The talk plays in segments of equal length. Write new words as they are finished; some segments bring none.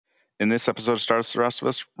In this episode of Startups The Rest of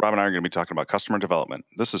Us, Rob and I are going to be talking about customer development.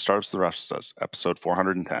 This is Startups The Rest of Us, episode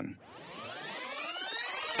 410.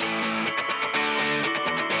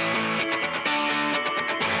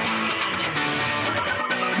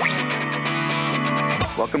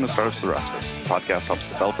 Welcome to Startups The Rest of Us. The podcast helps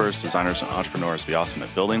developers, designers, and entrepreneurs be awesome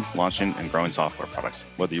at building, launching, and growing software products.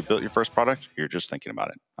 Whether you built your first product or you're just thinking about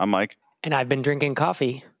it. I'm Mike. And I've been drinking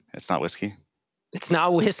coffee. It's not whiskey. It's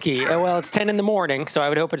not whiskey. Well, it's 10 in the morning, so I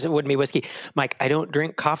would hope it wouldn't be whiskey. Mike, I don't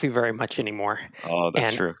drink coffee very much anymore. Oh,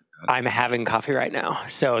 that's true. I'm having coffee right now,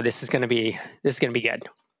 so this is going to be good.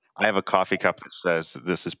 I have a coffee cup that says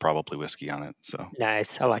this is probably whiskey on it. So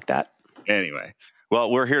nice. I like that. Anyway,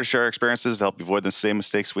 well, we're here to share our experiences to help you avoid the same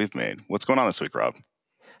mistakes we've made. What's going on this week, Rob?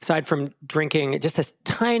 Aside from drinking just a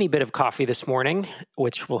tiny bit of coffee this morning,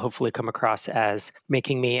 which will hopefully come across as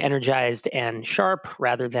making me energized and sharp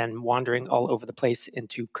rather than wandering all over the place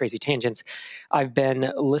into crazy tangents, I've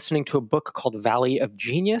been listening to a book called Valley of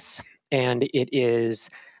Genius, and it is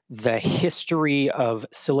the history of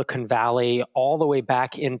Silicon Valley all the way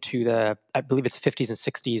back into I believe it's 50s and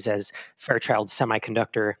 60s as Fairchild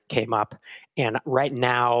Semiconductor came up. And right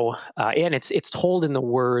now, and it's told in the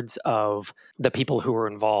words of the people who were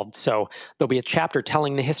involved. So there'll be a chapter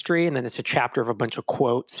telling the history, and then it's a chapter of a bunch of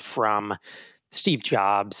quotes from Steve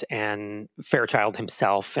Jobs and Fairchild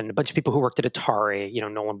himself and a bunch of people who worked at Atari,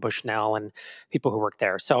 Nolan Bushnell and people who worked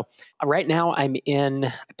there. So right now I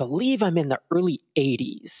believe I'm in the early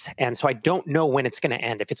 80s. And so I don't know when it's going to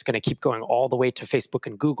end, if it's going to keep going all the way to Facebook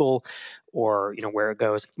and Google or, where it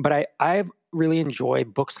goes. But I really enjoy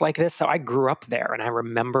books like this. So I grew up there and I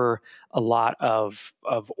remember a lot of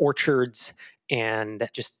orchards and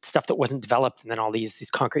just stuff that wasn't developed. And then all these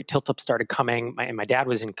concrete tilt-ups started coming. My dad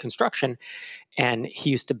was in construction, and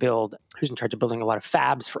he was in charge of building a lot of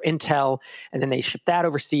fabs for Intel. And then they shipped that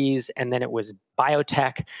overseas. And then it was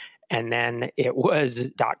biotech. And then it was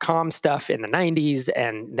 .com stuff in the 90s.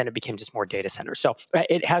 And then it became just more data centers. So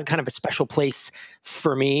it has kind of a special place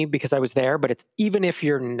for me because I was there. But even if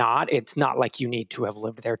you're not, it's not like you need to have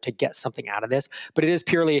lived there to get something out of this. But it is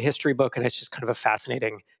purely a history book. And it's just kind of a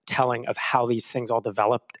fascinating telling of how these things all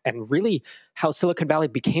developed and really how Silicon Valley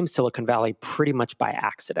became Silicon Valley pretty much by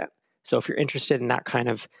accident. So if you're interested in that kind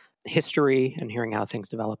of history and hearing how things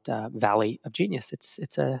developed, Valley of Genius,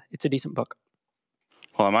 it's a decent book.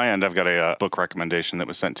 Well, on my end, I've got a book recommendation that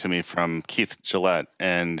was sent to me from Keith Gillette,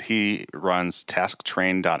 and he runs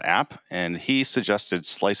tasktrain.app, and he suggested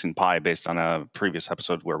Slicing Pie based on a previous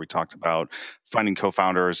episode where we talked about finding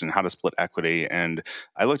co-founders and how to split equity. And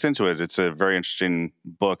I looked into it. It's a very interesting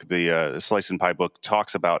book. The Slicing Pie book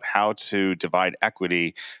talks about how to divide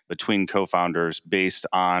equity between co-founders based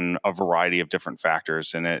on a variety of different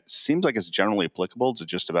factors. And it seems like it's generally applicable to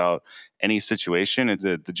just about any situation.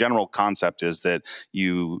 The general concept is that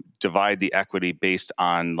you divide the equity based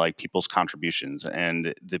on like people's contributions,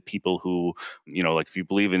 and the people who, like if you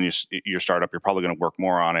believe in your startup, you're probably going to work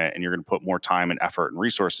more on it and you're going to put more time and effort and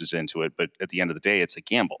resources into it. But at the end of the day, it's a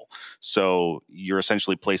gamble. So you're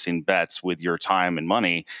essentially placing bets with your time and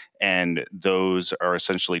money, and those are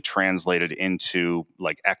essentially translated into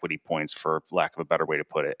like equity points, for lack of a better way to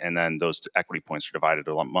put it. And then those equity points are divided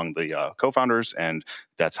among the co-founders, and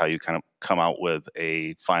that's how you kind of come out with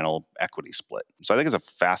a final equity split. So I think it's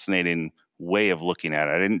a fascinating way of looking at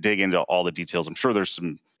it. I didn't dig into all the details. I'm sure there's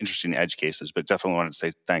some interesting edge cases, but definitely wanted to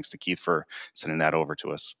say thanks to Keith for sending that over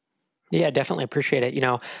to us. Yeah, definitely appreciate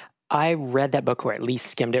it. I read that book, or at least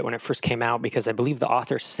skimmed it when it first came out, because I believe the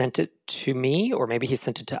author sent it to me, or maybe he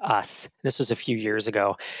sent it to us. This was a few years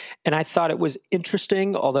ago. And I thought it was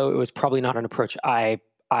interesting, although it was probably not an approach I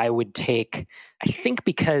would take. I think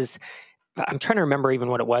because I'm trying to remember even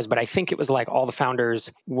what it was, but I think it was like all the founders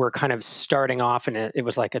were kind of starting off, and it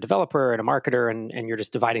was like a developer and a marketer, and you're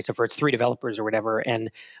just dividing stuff, or it's 3 developers or whatever. And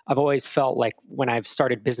I've always felt like when I've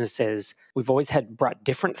started businesses, we've always had brought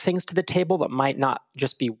different things to the table that might not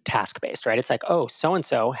just be task-based, right? It's like, oh,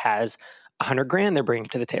 so-and-so has $100,000 they're bringing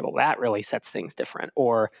to the table. That really sets things different.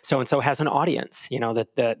 Or so-and-so has an audience,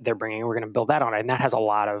 that they're bringing. We're going to build that on it. And that has a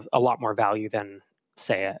lot more value than,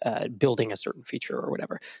 say, building a certain feature or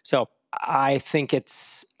whatever. So I think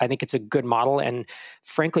it's a good model, and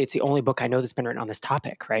frankly, it's the only book I know that's been written on this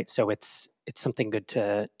topic, right? So it's something good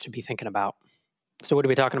to be thinking about. So what are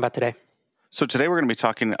we talking about today? So today we're going to be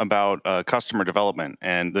talking about customer development,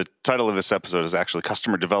 and the title of this episode is actually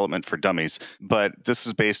Customer Development for Dummies. But this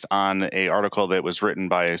is based on an article that was written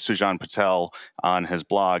by Sujan Patel on his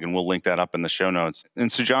blog, and we'll link that up in the show notes.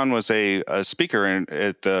 And Sujan was a speaker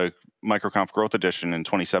at the MicroConf Growth Edition in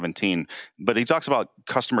 2017. But he talks about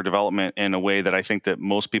customer development in a way that I think that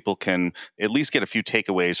most people can at least get a few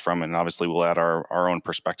takeaways from. And obviously, we'll add our own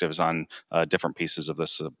perspectives on different pieces of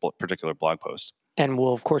this particular blog post. And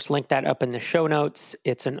we'll, of course, link that up in the show notes.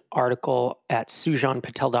 It's an article at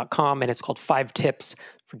sujanpatel.com, and it's called 5 Tips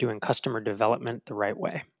for Doing Customer Development the Right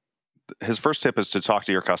Way. His first tip is to talk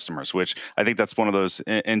to your customers, which I think that's one of those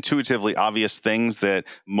intuitively obvious things that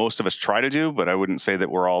most of us try to do, but I wouldn't say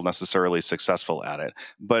that we're all necessarily successful at it.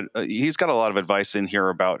 But he's got a lot of advice in here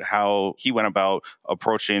about how he went about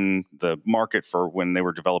approaching the market for when they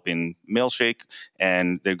were developing Mailshake,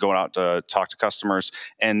 and they'd go out to talk to customers.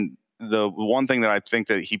 And the one thing that I think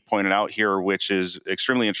that he pointed out here, which is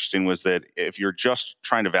extremely interesting, was that if you're just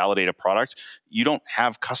trying to validate a product, you don't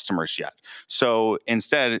have customers yet. So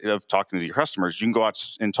instead of talking to your customers, you can go out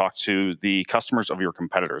and talk to the customers of your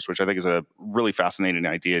competitors, which I think is a really fascinating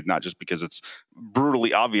idea, not just because it's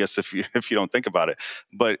brutally obvious if you don't think about it.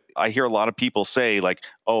 But I hear a lot of people say, like,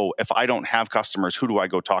 oh, if I don't have customers, who do I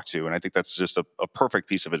go talk to? And I think that's just a perfect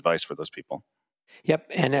piece of advice for those people.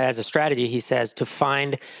 Yep. And as a strategy, he says to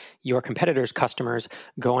find your competitors' customers,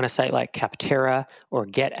 go on a site like Capterra or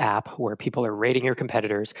GetApp, where people are rating your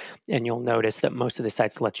competitors. And you'll notice that most of the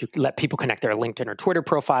sites let people connect their LinkedIn or Twitter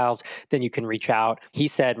profiles. Then you can reach out. He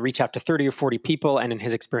said, reach out to 30 or 40 people. And in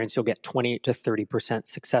his experience, you'll get 20 to 30%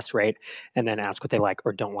 success rate. And then ask what they like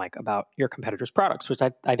or don't like about your competitors' products, which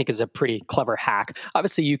I think is a pretty clever hack.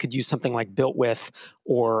 Obviously, you could use something like BuiltWith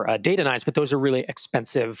or Datanyze, but those are really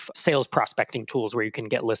expensive sales prospecting tools where you can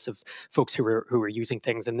get lists of folks who are using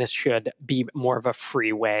things. And this should be more of a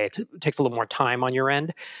free way. It takes a little more time on your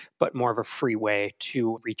end, but more of a free way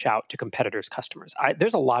to reach out to competitors' customers.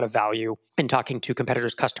 There's a lot of value in talking to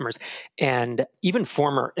competitors' customers, and even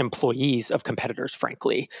former employees of competitors,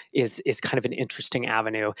 frankly, is kind of an interesting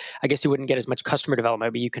avenue. I guess you wouldn't get as much customer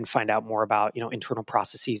development, but you can find out more about, internal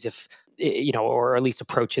processes or at least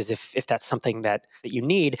approaches if that's something that you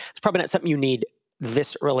need. It's probably not something you need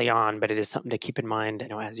this early on, but it is something to keep in mind,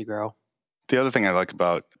 as you grow. The other thing I like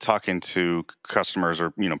about talking to customers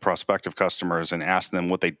or, prospective customers and asking them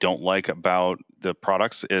what they don't like about the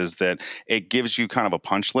products is that it gives you kind of a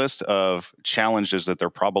punch list of challenges that they're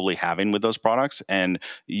probably having with those products. And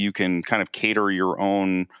you can kind of cater your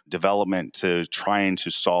own development to trying to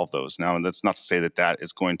solve those. Now, that's not to say that that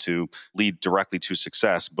is going to lead directly to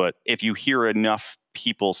success, but if you hear enough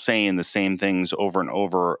people saying the same things over and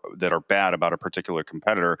over that are bad about a particular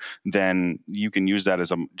competitor, then you can use that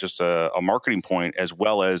as just a marketing point as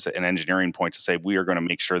well as an engineering point to say, we are going to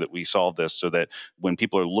make sure that we solve this so that when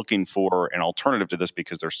people are looking for an alternative to this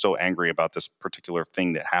because they're so angry about this particular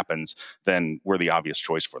thing that happens, then we're the obvious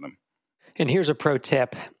choice for them. And here's a pro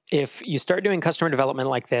tip. If you start doing customer development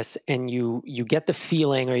like this and you get the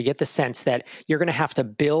feeling or you get the sense that you're going to have to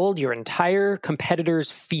build your entire competitor's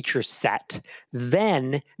feature set,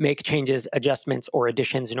 then make changes, adjustments, or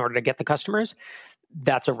additions in order to get the customers,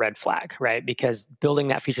 that's a red flag, right? Because building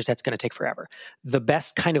that feature set's going to take forever. The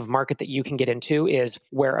best kind of market that you can get into is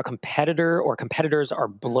where a competitor or competitors are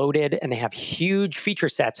bloated and they have huge feature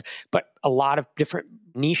sets, but a lot of different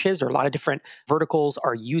niches or a lot of different verticals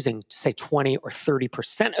are using, say, 20 or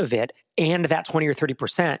 30% of it, and that 20 or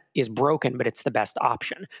 30% is broken, but it's the best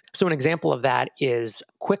option. So an example of that is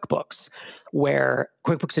QuickBooks, where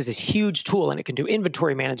QuickBooks is this huge tool and it can do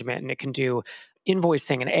inventory management and it can do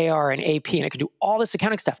invoicing and AR and AP, and it can do all this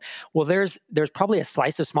accounting stuff. Well, there's probably a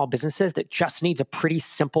slice of small businesses that just needs a pretty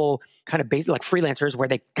simple kind of basic, like freelancers, where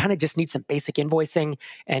they kind of just need some basic invoicing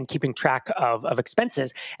and keeping track of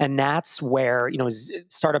expenses. And that's where,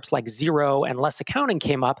 startups like Xero and Less Accounting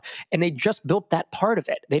came up, and they just built that part of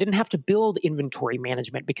it. They didn't have to build inventory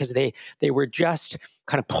management because they were just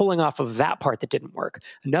kind of pulling off of that part that didn't work.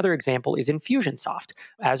 Another example is Infusionsoft.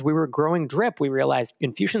 As we were growing Drip, we realized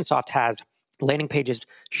Infusionsoft has landing pages,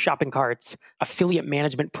 shopping carts, affiliate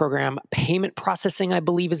management program, payment processing, I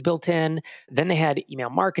believe, is built in. Then they had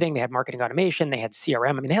email marketing, they had marketing automation, they had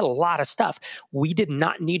CRM. They had a lot of stuff. We did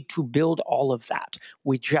not need to build all of that.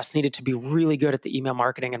 We just needed to be really good at the email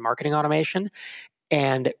marketing and marketing automation.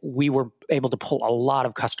 And we were able to pull a lot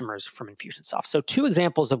of customers from Infusionsoft. So 2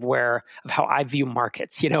 examples of how I view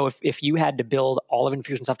markets. If you had to build all of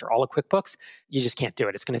Infusionsoft or all of QuickBooks, you just can't do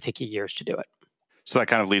it. It's going to take you years to do it. So that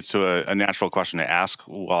kind of leads to a natural question to ask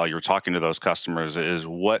while you're talking to those customers is,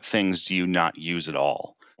 what things do you not use at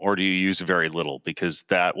all? Or do you use very little? Because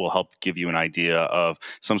that will help give you an idea of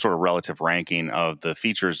some sort of relative ranking of the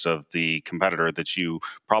features of the competitor that you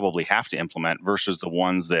probably have to implement versus the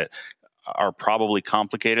ones that are probably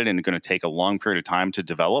complicated and going to take a long period of time to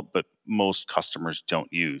develop, but most customers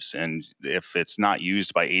don't use. And if it's not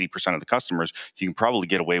used by 80% of the customers, you can probably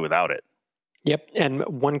get away without it. Yep. And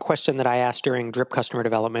one question that I asked during Drip customer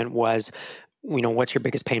development was, what's your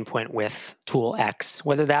biggest pain point with tool X?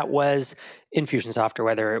 Whether that was Infusionsoft or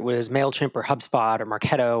whether it was MailChimp or HubSpot or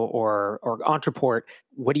Marketo or Ontraport,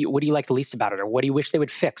 what do you like the least about it? Or what do you wish they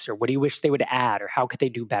would fix? Or what do you wish they would add? Or how could they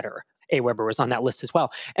do better? Aweber was on that list as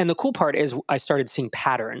well. And the cool part is I started seeing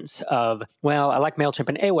patterns of, I like MailChimp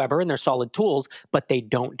and Aweber and they're solid tools, but they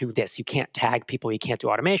don't do this. You can't tag people. You can't do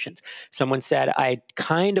automations. Someone said, I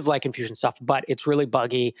kind of like Infusionsoft, but it's really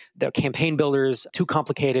buggy. The campaign builder's too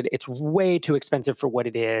complicated. It's way too expensive for what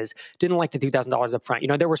it is. Didn't like the $2,000 up front.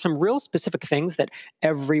 There were some real specific things that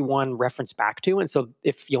everyone referenced back to. And so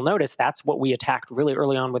if you'll notice, that's what we attacked really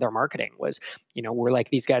early on with our marketing was, we're like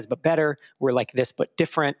these guys, but better. We're like this, but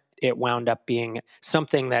different. It wound up being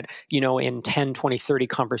something that, in 10, 20, 30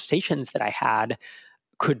 conversations that I had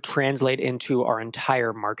could translate into our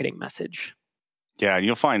entire marketing message. Yeah, and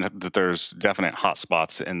you'll find that there's definite hot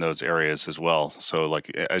spots in those areas as well. So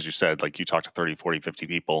like, as you said, like you talk to 30, 40, 50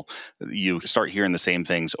 people, you start hearing the same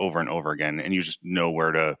things over and over again, and you just know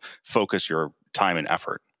where to focus your time and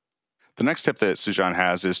effort. The next tip that Sujan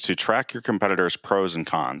has is to track your competitors' pros and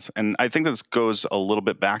cons. And I think this goes a little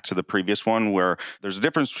bit back to the previous one where there's a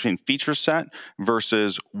difference between feature set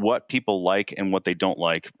versus what people like and what they don't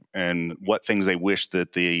like and what things they wish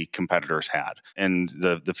that the competitors had. And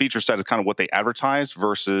the feature set is kind of what they advertise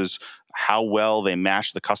versus how well they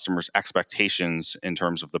match the customer's expectations in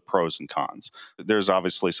terms of the pros and cons. There's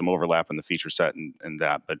obviously some overlap in the feature set and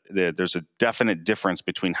that, but there's a definite difference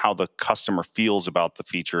between how the customer feels about the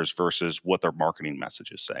features versus what their marketing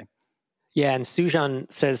messages say. Yeah, and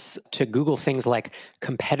Sujan says to Google things like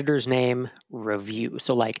competitor's name review.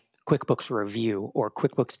 So like QuickBooks review or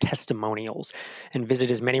QuickBooks testimonials, and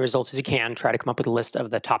visit as many results as you can. Try to come up with a list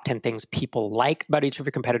of the top 10 things people like about each of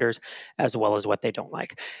your competitors, as well as what they don't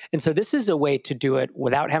like. And so this is a way to do it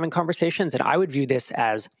without having conversations. And I would view this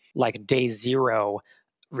as like day zero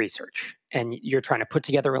research. And you're trying to put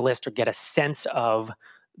together a list or get a sense of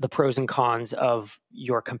the pros and cons of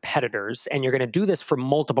your competitors. And you're going to do this for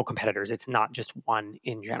multiple competitors. It's not just one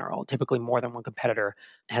in general. Typically more than one competitor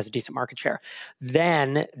has a decent market share.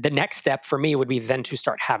 Then the next step for me would be then to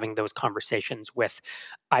start having those conversations with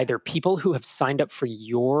either people who have signed up for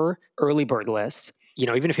your early bird list.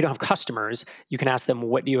 Even if you don't have customers, you can ask them,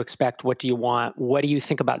 what do you expect? What do you want? What do you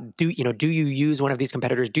think about? Do you use one of these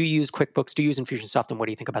competitors? Do you use QuickBooks? Do you use Infusionsoft? And what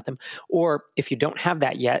do you think about them? Or if you don't have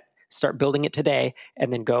that yet, start building it today,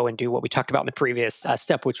 and then go and do what we talked about in the previous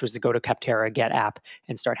step, which was to go to Capterra, get app,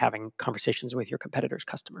 and start having conversations with your competitors'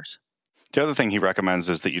 customers. The other thing he recommends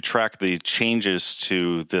is that you track the changes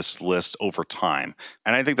to this list over time.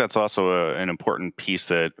 And I think that's also an important piece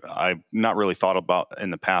that I've not really thought about in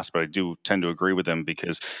the past, but I do tend to agree with him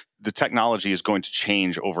because the technology is going to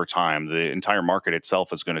change over time. The entire market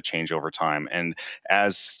itself is going to change over time. And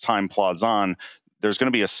as time plods on, there's going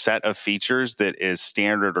to be a set of features that is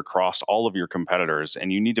standard across all of your competitors.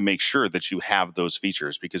 And you need to make sure that you have those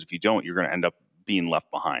features, because if you don't, you're going to end up being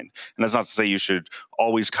left behind. And that's not to say you should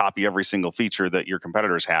always copy every single feature that your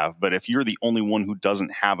competitors have. But if you're the only one who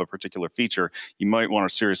doesn't have a particular feature, you might want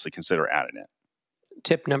to seriously consider adding it.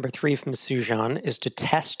 Tip number 3 from Sujan is to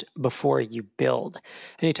test before you build.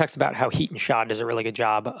 And he talks about how Heat and Shot does a really good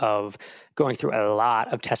job of going through a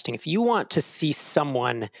lot of testing. If you want to see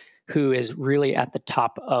someone who is really at the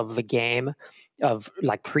top of the game of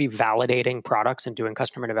like pre-validating products and doing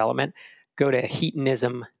customer development, go to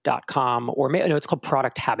heatonism.com, or it's called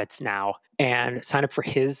Product Habits now, and sign up for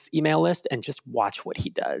his email list and just watch what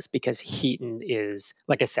he does, because Heaton is,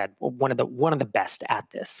 like I said, one of the best at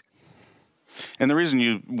this. And the reason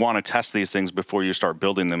you want to test these things before you start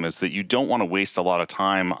building them is that you don't want to waste a lot of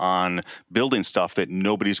time on building stuff that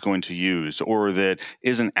nobody's going to use or that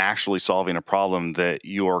isn't actually solving a problem that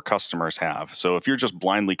your customers have. So if you're just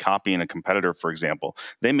blindly copying a competitor, for example,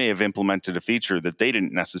 they may have implemented a feature that they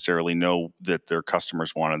didn't necessarily know that their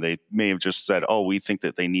customers wanted. They may have just said, oh, we think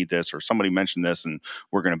that they need this, or somebody mentioned this and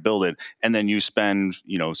we're going to build it. And then you spend,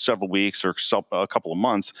 several weeks or a couple of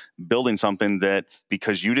months building something that,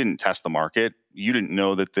 because you didn't test the market, you didn't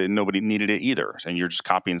know that nobody needed it either, and you're just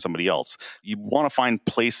copying somebody else. You want to find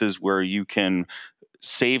places where you can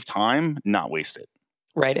save time, not waste it.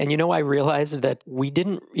 Right. And I realized that we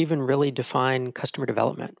didn't even really define customer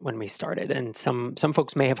development when we started. And some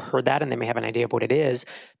folks may have heard that and they may have an idea of what it is,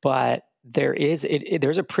 but there's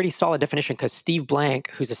a pretty solid definition, because Steve Blank,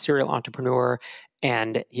 who's a serial entrepreneur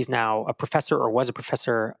and he's now a professor, or was a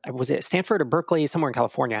professor, was it Stanford or Berkeley, somewhere in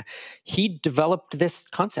California. He developed this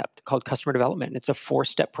concept called customer development. It's a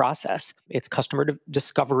 4-step process. It's customer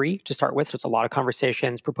discovery to start with. So it's a lot of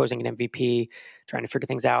conversations, proposing an MVP, trying to figure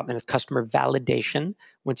things out. And then it's customer validation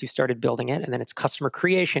once you've started building it. And then it's customer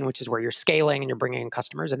creation, which is where you're scaling and you're bringing in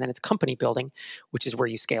customers. And then it's company building, which is where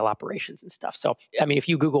you scale operations and stuff. So, I mean, if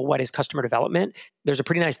you Google what is customer development, there's a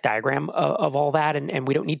pretty nice diagram of all that. And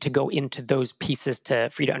we don't need to go into those pieces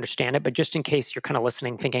for you to understand it. But just in case you're kind of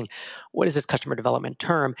listening, thinking, what is this customer development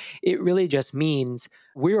term? It really just means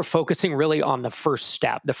we're focusing really on the first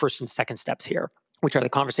step, the first and second steps here, which are the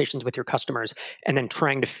conversations with your customers, and then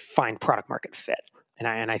trying to find product market fit.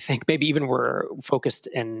 And I think maybe even we're focused,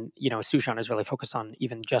 and Sujan is really focused on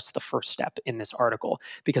even just the first step in this article,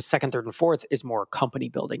 because second, third, and fourth is more company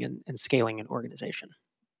building and scaling an organization.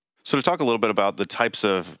 So to talk a little bit about the types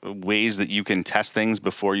of ways that you can test things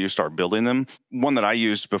before you start building them, one that I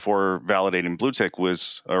used before validating Bluetick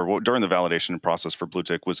during the validation process for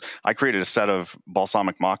Bluetick was I created a set of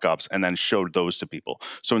Balsamiq mockups and then showed those to people.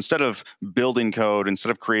 So instead of building code,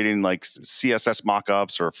 instead of creating like CSS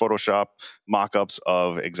mockups or Photoshop mockups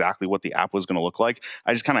of exactly what the app was going to look like,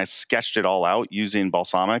 I just kind of sketched it all out using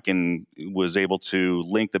Balsamiq and was able to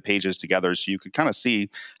link the pages together so you could kind of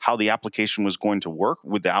see how the application was going to work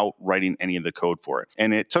without writing any of the code for it.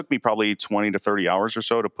 And it took me probably 20 to 30 hours or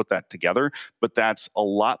so to put that together, but that's a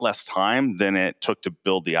lot less time than it took to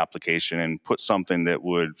build the application and put something that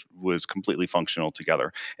was completely functional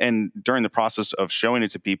together. And during the process of showing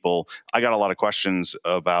it to people, I got a lot of questions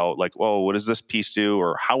about like, well, what does this piece do?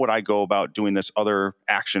 Or how would I go about doing this other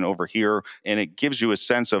action over here? And it gives you a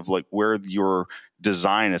sense of like where your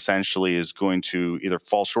design essentially is going to either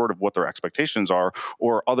fall short of what their expectations are,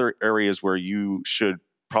 or other areas where you should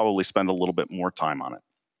probably spend a little bit more time on it.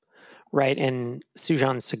 Right. And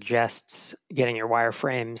Sujan suggests getting your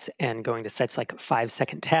wireframes and going to sites like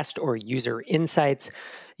 5-Second Test or User Insights.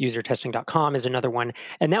 Usertesting.com is another one.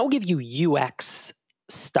 And that will give you UX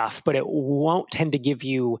stuff, but it won't tend to give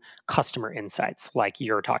you customer insights like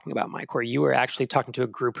you're talking about, Mike, where you were actually talking to a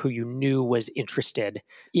group who you knew was interested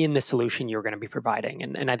in the solution you're going to be providing.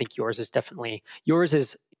 And I think yours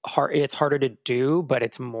is hard. It's harder to do, but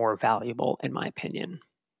it's more valuable in my opinion.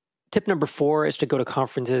 Tip number 4 is to go to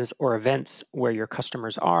conferences or events where your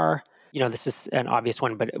customers are. This is an obvious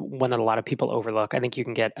one, but one that a lot of people overlook. I think you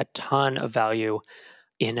can get a ton of value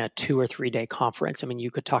in a 2 or 3 day conference. I mean, you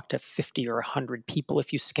could talk to 50 or 100 people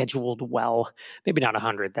if you scheduled well. Maybe not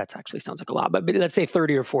 100. That actually sounds like a lot, but let's say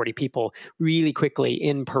 30 or 40 people really quickly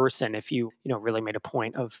in person. If you really made a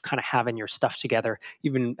point of kind of having your stuff together,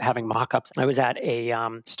 even having mock-ups. I was at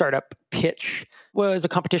a startup pitch. Well, it was a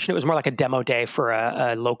competition. It was more like a demo day for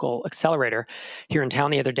a local accelerator here in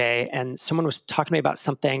town the other day. And someone was talking to me about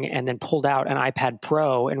something and then pulled out an iPad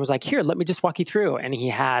Pro and was like, here, let me just walk you through. And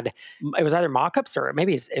it was either mock-ups or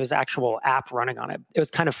maybe it was actual app running on it. It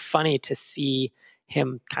was kind of funny to see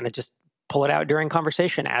him kind of just pull it out during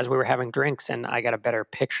conversation as we were having drinks. And I got a better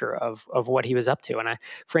picture of what he was up to. And I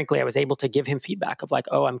was able to give him feedback of like,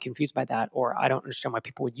 oh, I'm confused by that, or I don't understand why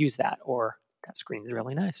people would use that, or that screen is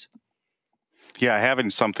really nice. Yeah,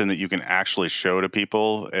 having something that you can actually show to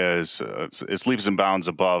people is leaps and bounds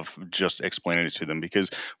above just explaining it to them.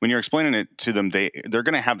 Because when you're explaining it to them, they're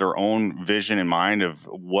going to have their own vision in mind of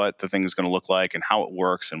what the thing is going to look like and how it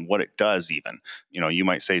works and what it does. Even you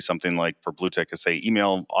might say something like for Bluetick, say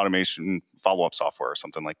email automation follow-up software or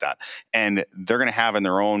something like that, and they're going to have in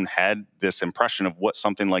their own head this impression of what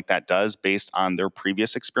something like that does based on their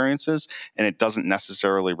previous experiences, and it doesn't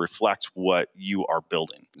necessarily reflect what you are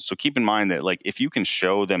building. So keep in mind that like if you can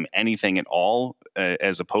show them anything at all,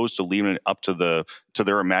 as opposed to leaving it up to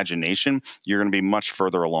their imagination, you're going to be much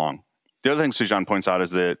further along. The other thing Sujan points out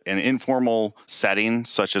is that an informal setting,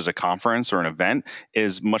 such as a conference or an event,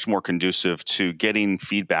 is much more conducive to getting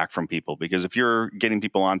feedback from people. Because if you're getting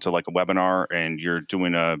people onto like a webinar and you're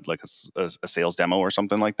doing a sales demo or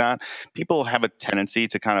something like that, people have a tendency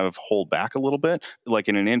to kind of hold back a little bit. Like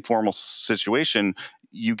in an informal situation,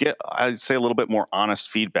 you get, I'd say, a little bit more honest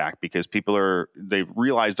feedback because they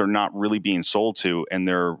realize they're not really being sold to, and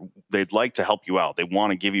they'd like to help you out. They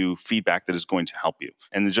want to give you feedback that is going to help you.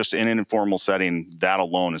 And just in an informal setting, that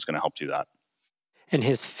alone is going to help do that. And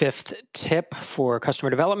his 5th tip for customer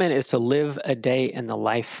development is to live a day in the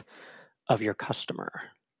life of your customer.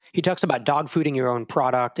 He talks about dog fooding your own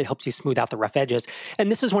product. It helps you smooth out the rough edges.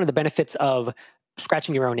 And this is one of the benefits of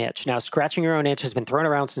scratching your own itch. Now, scratching your own itch has been thrown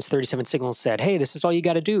around since 37 Signals said, hey, this is all you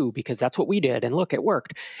got to do because that's what we did. And look, it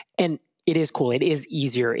worked. And It is cool. It is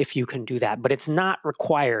easier if you can do that, but it's not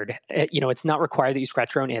required. It's not required that you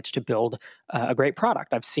scratch your own itch to build a great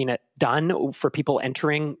product. I've seen it done for people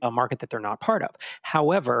entering a market that they're not part of.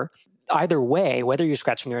 However, either way, whether you're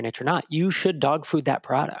scratching your own itch or not, you should dog food that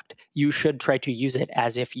product. You should try to use it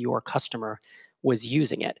as if your customer was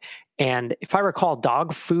using it. And if I recall,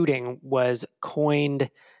 dog fooding was coined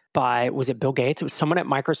by, was it Bill Gates? It was someone at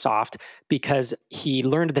Microsoft, because he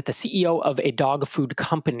learned that the CEO of a dog food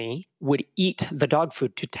company would eat the dog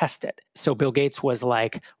food to test it. So Bill Gates was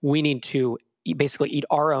like, we need to basically eat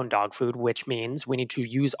our own dog food, which means we need to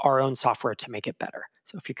use our own software to make it better.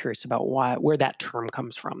 So if you're curious about where that term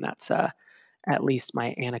comes from, that's at least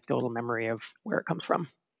my anecdotal memory of where it comes from.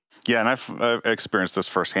 Yeah, and I've experienced this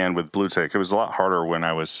firsthand with BlueTick. It was a lot harder when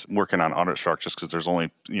I was working on AuditShark, just because there's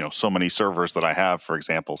only so many servers that I have, for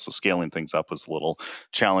example. So scaling things up was a little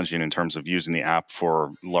challenging in terms of using the app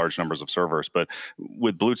for large numbers of servers. But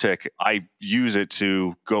with BlueTick, I use it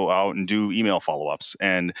to go out and do email follow-ups,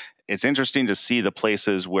 and it's interesting to see the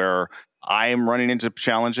places where I am running into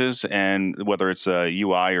challenges, and whether it's a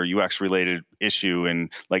UI or UX related issue,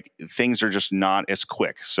 and like things are just not as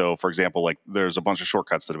quick. So for example, like there's a bunch of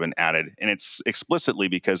shortcuts that have been added, and it's explicitly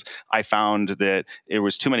because I found that it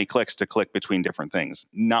was too many clicks to click between different things.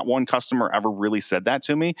 Not one customer ever really said that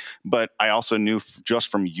to me, but I also knew just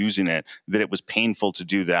from using it that it was painful to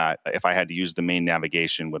do that if I had to use the main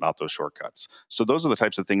navigation without those shortcuts. So those are the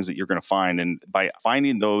types of things that you're going to find. And by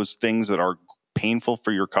finding those things that are painful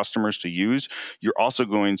for your customers to use, you're also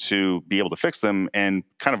going to be able to fix them and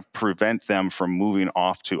kind of prevent them from moving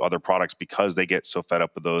off to other products, because they get so fed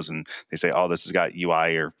up with those and they say, oh, this has got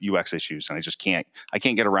UI or UX issues and I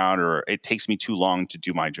can't get around, or it takes me too long to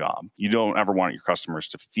do my job. You don't ever want your customers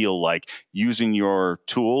to feel like using your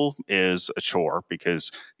tool is a chore,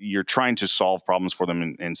 because you're trying to solve problems for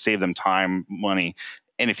them and save them time, money.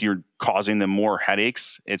 And if you're causing them more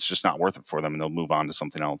headaches, it's just not worth it for them, and they'll move on to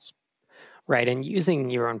something else. Right. And using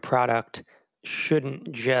your own product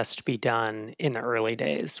shouldn't just be done in the early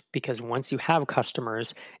days, because once you have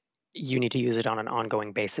customers, you need to use it on an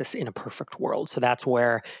ongoing basis in a perfect world. So that's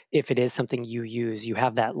where, if it is something you use, you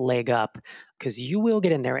have that leg up, because you will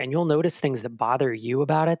get in there and you'll notice things that bother you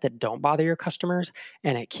about it that don't bother your customers.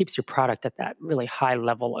 And it keeps your product at that really high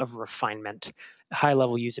level of refinement, high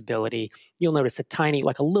level usability. You'll notice a tiny,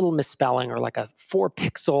 like a little misspelling or like a 4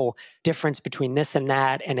 pixel difference between this and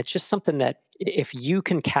that. And it's just something that if you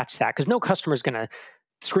can catch that, because no customer is going to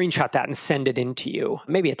screenshot that and send it into you.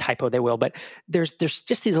 Maybe a typo they will, but there's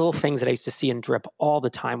just these little things that I used to see in Drip all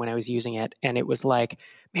the time when I was using it. And it was like,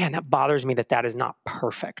 man, that bothers me that is not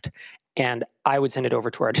perfect. And I would send it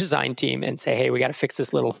over to our design team and say, hey, we got to fix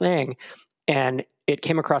this little thing. And it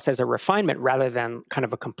came across as a refinement rather than kind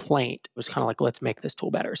of a complaint. It was kind of like, let's make this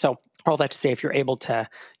tool better. So all that to say, if you're able to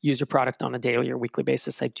use your product on a daily or weekly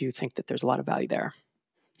basis, I do think that there's a lot of value there.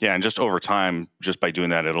 Yeah, and just over time, just by doing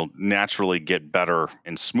that, it'll naturally get better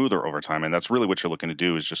and smoother over time. And that's really what you're looking to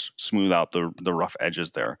do, is just smooth out the rough edges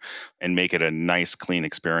there and make it a nice, clean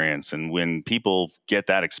experience. And when people get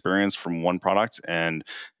that experience from one product and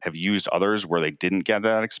have used others where they didn't get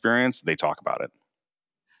that experience, they talk about it.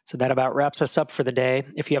 So that about wraps us up for the day.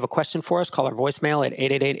 If you have a question for us, call our voicemail at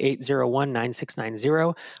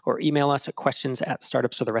 888-801-9690 or email us at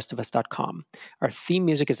questions@startupsfortherestofus.com. Our theme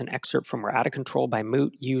music is an excerpt from We're Out of Control by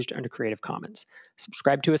Moot, used under Creative Commons.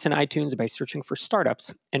 Subscribe to us in iTunes by searching for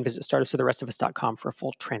Startups, and visit startupsfortherestofus.com for a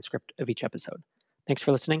full transcript of each episode. Thanks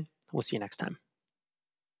for listening. We'll see you next time.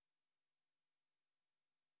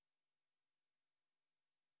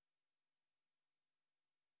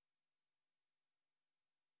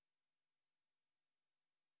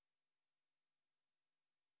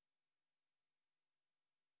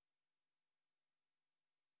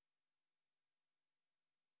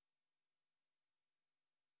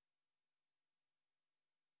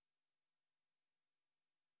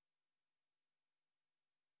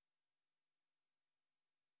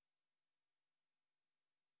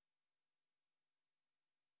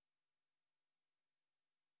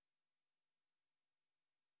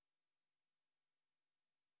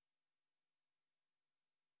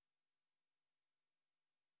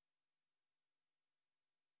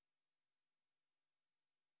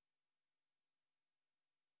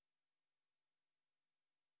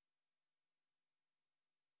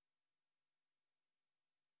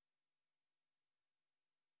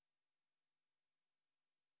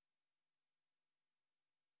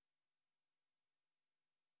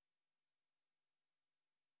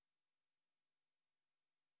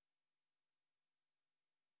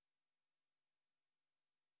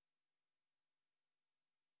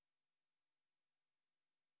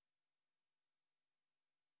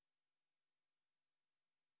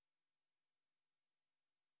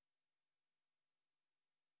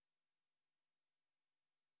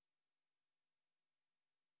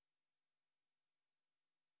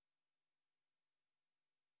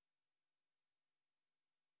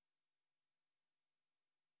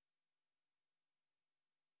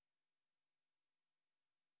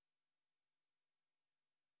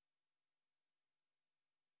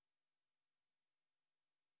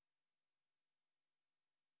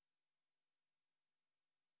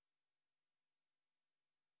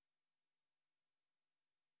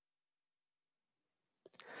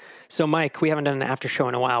 So, Mike, we haven't done an after show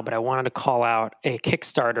in a while, but I wanted to call out a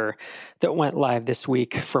Kickstarter that went live this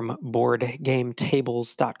week from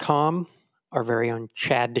BoardGameTables.com. Our very own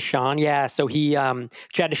Chad Deshawn. Yeah, so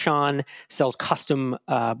Chad Deshawn sells custom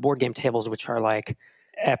board game tables, which are like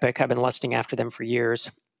epic. I've been lusting after them for years.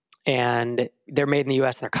 And they're made in the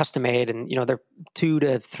U.S. and they're custom made, and they're $2,000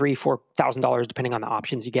 to $4,000 depending on the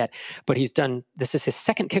options you get. But this is his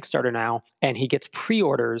second Kickstarter now, and he gets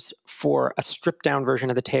pre-orders for a stripped down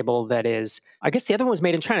version of the table that is, I guess the other one was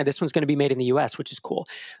made in China. This one's going to be made in the U.S., which is cool.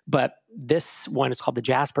 But this one is called the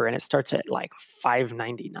Jasper, and it starts at like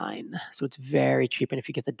 $599, so it's very cheap. And if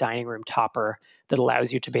you get the dining room topper, that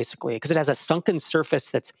allows you to basically, because it has a sunken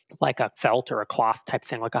surface that's like a felt or a cloth type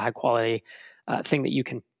thing, like a high quality thing that you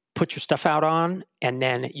can put your stuff out on, and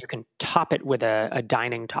then you can top it with a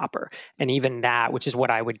dining topper. And even that, which is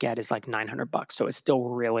what I would get, is like $900. So it's still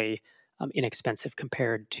really inexpensive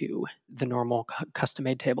compared to the normal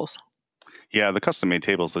custom-made tables. Yeah, the custom-made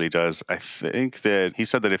tables that he does, I think that he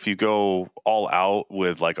said that if you go all out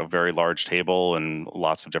with like a very large table and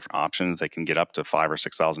lots of different options, they can get up to $5,000 or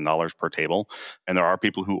 $6,000 per table. And there are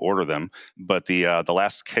people who order them. But the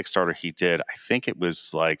last Kickstarter he did, I think it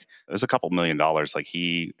was a couple $1 million. Like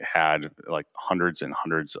he had like hundreds and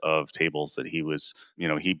hundreds of tables that he was,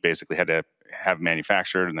 he basically had to have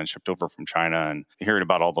manufactured and then shipped over from China. And hearing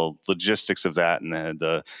about all the logistics of that and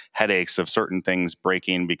the headaches of certain things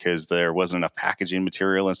breaking because there wasn't enough packaging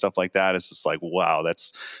material and stuff like that, it's just like, wow,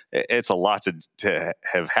 it's a lot to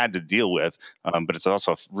have had to deal with. But it's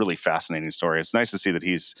also a really fascinating story. It's nice to see that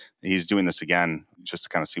he's doing this again, just to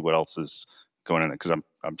kind of see what else is going in it, because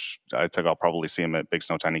I think I'll probably see him at Big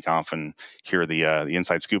Snow Tiny Conf and hear the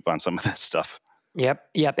inside scoop on some of that stuff. Yep.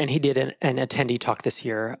 And he did an attendee talk this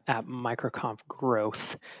year at MicroConf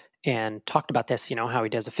Growth and talked about this, how he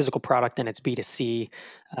does a physical product and it's B2C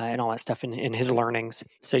and all that stuff in his learnings.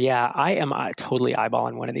 So yeah, I am totally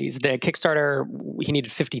eyeballing one of these. The Kickstarter, he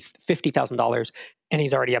needed $50,000 and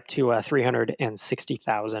he's already up to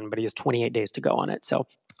 $360,000, but he has 28 days to go on it. So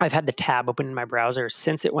I've had the tab open in my browser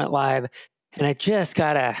since it went live. And I just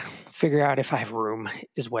got to figure out if I have room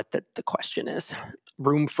is what the question is.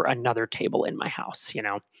 Room for another table in my house,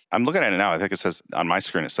 I'm looking at it now. I think it says on my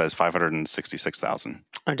screen, it says 566,000.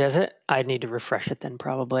 Oh, does it? I'd need to refresh it then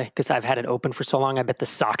probably because I've had it open for so long. I bet the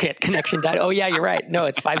socket connection died. Oh, yeah, you're right. No,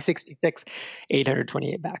 it's 566,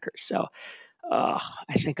 828 backers. So I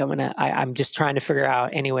think I'm just trying to figure out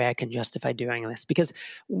any way I can justify doing this because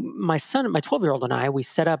my son, my 12-year-old and I, we'll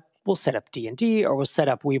set up D&D or we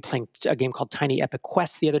were playing a game called Tiny Epic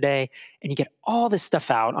Quest the other day, and you get all this stuff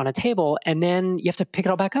out on a table and then you have to pick it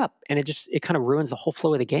all back up. And it kind of ruins the whole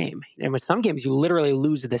flow of the game. And with some games, you literally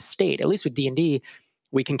lose the state. At least with D&D,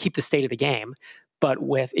 we can keep the state of the game. But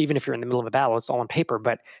even if you're in the middle of a battle, it's all on paper.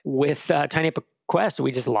 But with Tiny Epic Quest,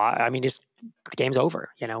 we just the game's over.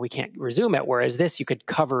 We can't resume it. Whereas this, you could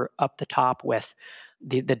cover up the top with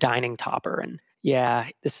the dining topper. And yeah,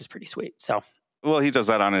 this is pretty sweet. So. Well, he does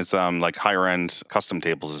that on his higher end custom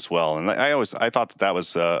tables as well, and I thought that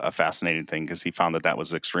was a fascinating thing because he found that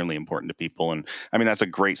was extremely important to people, and I mean that's a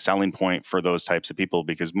great selling point for those types of people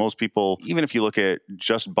because most people, even if you look at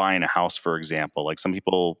just buying a house, for example, like some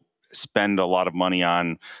people spend a lot of money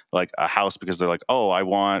on like a house because they're like, oh, I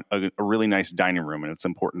want a really nice dining room and it's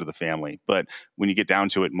important to the family. But when you get down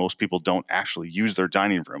to it, most people don't actually use their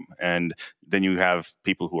dining room. And then you have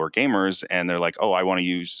people who are gamers and they're like, oh, I want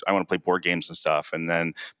to play board games and stuff.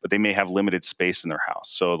 But they may have limited space in their house.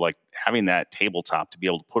 So like having that tabletop to be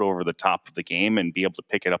able to put over the top of the game and be able to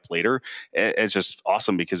pick it up later is just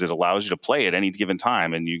awesome because it allows you to play at any given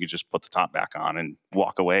time and you could just put the top back on and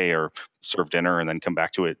walk away or serve dinner and then come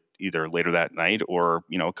back to it either later that night or,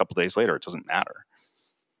 a couple days later. It doesn't matter.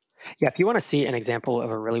 Yeah, if you want to see an example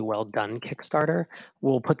of a really well done Kickstarter,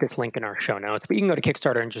 we'll put this link in our show notes. But you can go to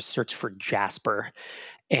Kickstarter and just search for Jasper.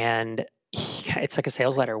 And it's like a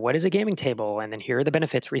sales letter. What is a gaming table? And then here are the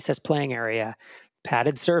benefits: recessed playing area,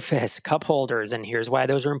 padded surface, cup holders, and here's why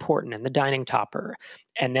those are important, and the dining topper.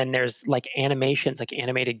 And then there's like animations, like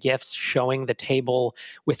animated GIFs showing the table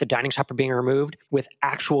with the dining topper being removed with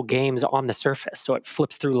actual games on the surface. So it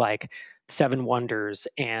flips through like Seven Wonders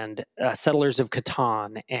and Settlers of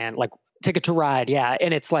Catan and like Ticket to Ride. Yeah.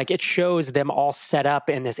 And it's like, it shows them all set up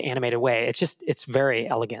in this animated way. It's very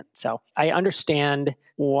elegant. So I understand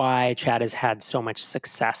why Chad has had so much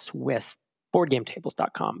success with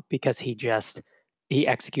BoardGameTables.com because he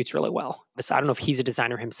executes really well. So I don't know if he's a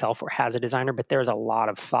designer himself or has a designer, but there's a lot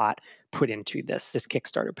of thought put into this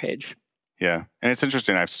Kickstarter page. Yeah. And it's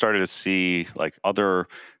interesting. I've started to see like other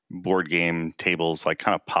board game tables like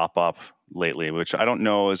kind of pop up lately, which I don't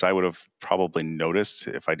know as I would have probably noticed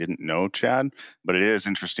if I didn't know Chad. But it is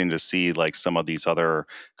interesting to see like some of these other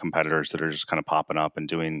competitors that are just kind of popping up and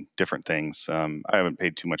doing different things. I haven't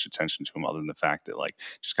paid too much attention to them other than the fact that like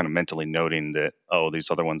just kind of mentally noting that, oh, these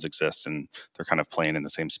other ones exist and they're kind of playing in the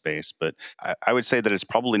same space. But I would say that it's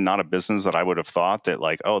probably not a business that I would have thought that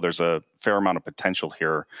like, oh, there's a fair amount of potential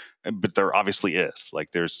here. But there obviously is.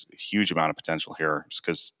 Like there's a huge amount of potential here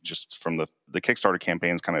because just from the Kickstarter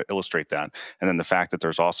campaigns kind of illustrate that. And then the fact that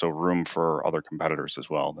there's also room for other competitors as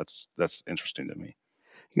well. That's interesting to me.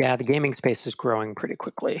 Yeah, the gaming space is growing pretty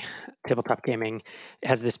quickly. Tabletop gaming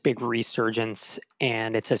has this big resurgence,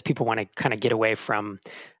 and it says people want to kind of get away from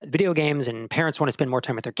video games, and parents want to spend more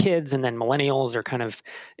time with their kids, and then millennials are kind of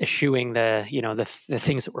eschewing the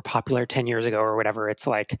things that were popular 10 years ago or whatever. It's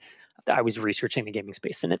like I was researching the gaming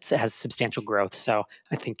space, and it has substantial growth. So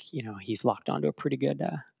I think he's locked onto a pretty good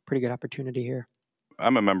opportunity here.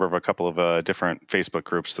 I'm a member of a couple of different Facebook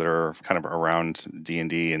groups that are kind of around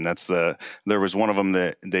D&D, and there was one of them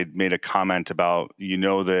that they made a comment about,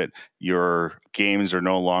 that your games are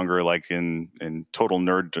no longer like in total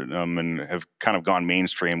nerddom and have kind of gone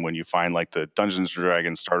mainstream when you find like the Dungeons &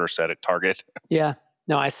 Dragons starter set at Target. Yeah,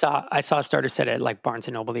 no, I saw a starter set at like Barnes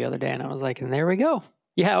 & Noble the other day, and I was like, and there we go.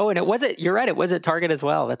 Yeah, and you're right, it was at Target as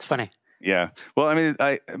well. That's funny. Yeah, well, I mean,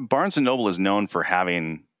 Barnes & Noble is known for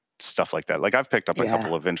having stuff like that. Like I've picked up a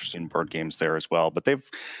couple of interesting board games there as well, but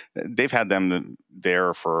they've had them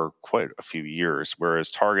there for quite a few years,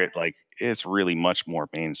 whereas Target like is really much more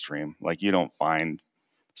mainstream. Like you don't find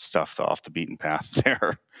stuff off the beaten path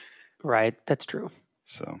there. Right, that's true.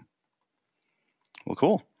 So, well,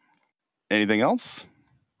 cool. Anything else?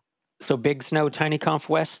 So Big Snow Tiny Conf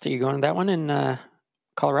West, are you going to that one in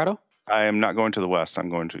Colorado? I am not going to the West.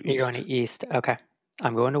 I'm going to East. You're going to East. Okay.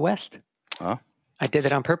 I'm going to West. Huh? I did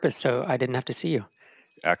it on purpose, so I didn't have to see you.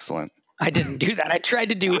 Excellent. I didn't do that.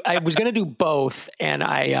 I was going to do both, and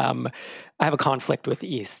I have a conflict with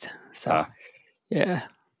East. So, yeah.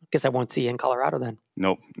 Guess I won't see you in Colorado then.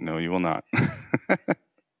 Nope. No, you will not.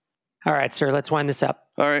 All right, sir. Let's wind this up.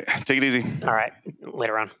 All right. Take it easy. All right.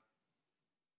 Later on.